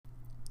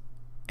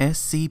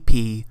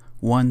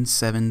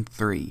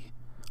SCP-173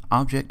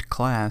 Object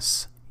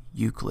Class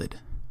Euclid.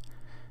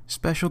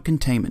 Special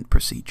Containment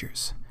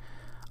Procedures.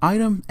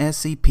 Item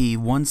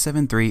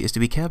SCP-173 is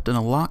to be kept in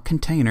a locked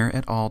container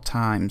at all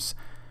times.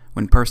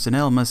 When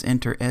personnel must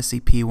enter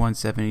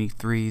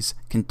SCP-173's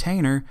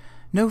container,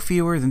 no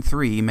fewer than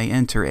 3 may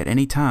enter at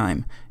any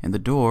time, and the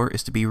door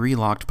is to be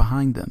relocked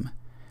behind them.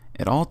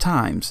 At all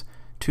times,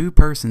 2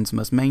 persons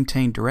must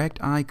maintain direct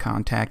eye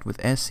contact with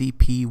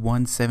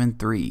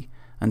SCP-173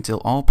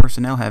 until all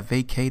personnel have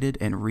vacated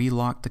and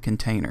relocked the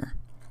container.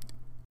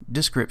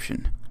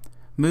 Description: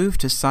 Moved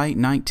to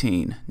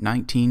Site-19,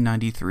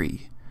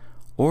 1993.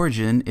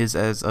 Origin is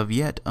as of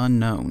yet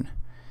unknown.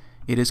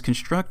 It is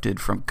constructed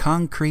from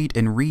concrete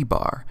and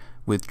rebar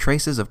with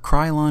traces of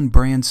Krylon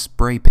brand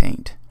spray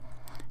paint.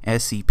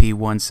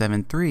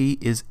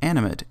 SCP-173 is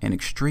animate and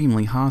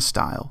extremely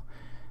hostile.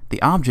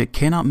 The object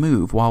cannot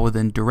move while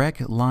within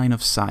direct line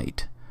of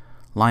sight.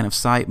 Line of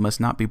sight must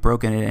not be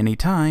broken at any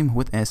time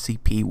with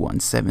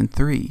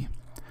SCP-173.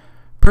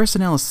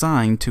 Personnel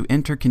assigned to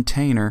enter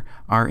container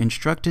are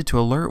instructed to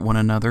alert one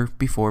another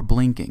before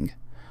blinking.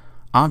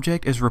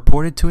 Object is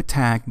reported to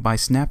attack by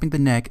snapping the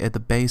neck at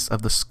the base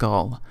of the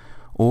skull,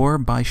 or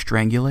by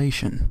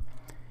strangulation.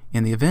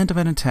 In the event of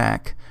an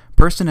attack,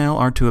 personnel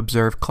are to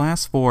observe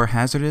Class 4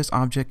 hazardous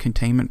object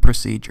containment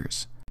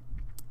procedures.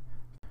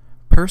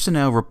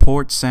 Personnel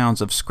report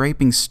sounds of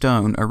scraping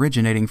stone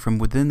originating from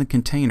within the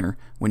container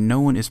when no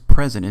one is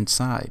present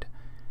inside.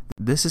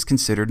 This is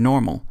considered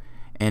normal,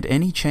 and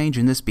any change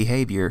in this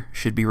behavior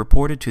should be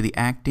reported to the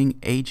acting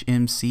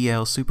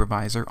HMCL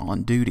supervisor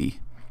on duty.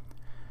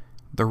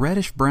 The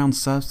reddish-brown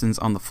substance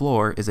on the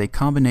floor is a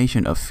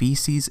combination of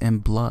feces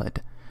and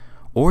blood.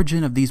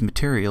 Origin of these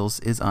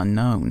materials is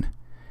unknown.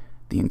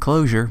 The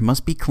enclosure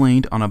must be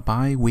cleaned on a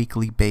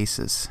bi-weekly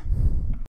basis.